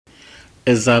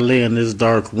As I lay in this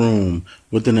dark room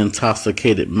with an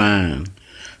intoxicated mind,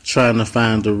 trying to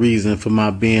find the reason for my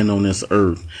being on this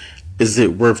earth. Is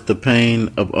it worth the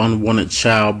pain of unwanted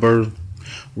childbirth?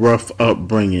 Rough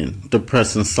upbringing,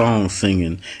 depressing song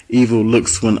singing, evil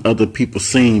looks when other people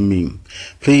see me.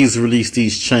 Please release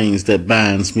these chains that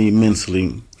binds me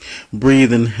mentally.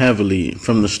 Breathing heavily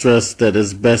from the stress that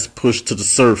is best pushed to the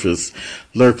surface,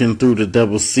 lurking through the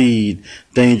devil's seed,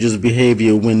 dangerous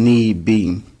behavior when need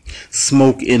be.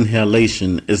 Smoke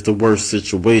inhalation is the worst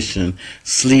situation.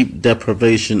 Sleep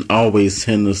deprivation always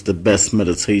hinders the best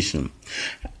meditation.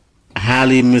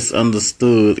 Highly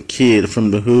misunderstood kid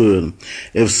from the hood.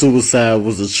 If suicide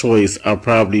was a choice, I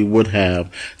probably would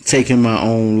have taken my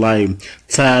own life.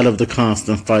 Tired of the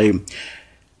constant fight.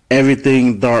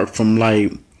 Everything dark from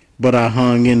light, but I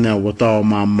hung in there with all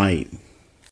my might.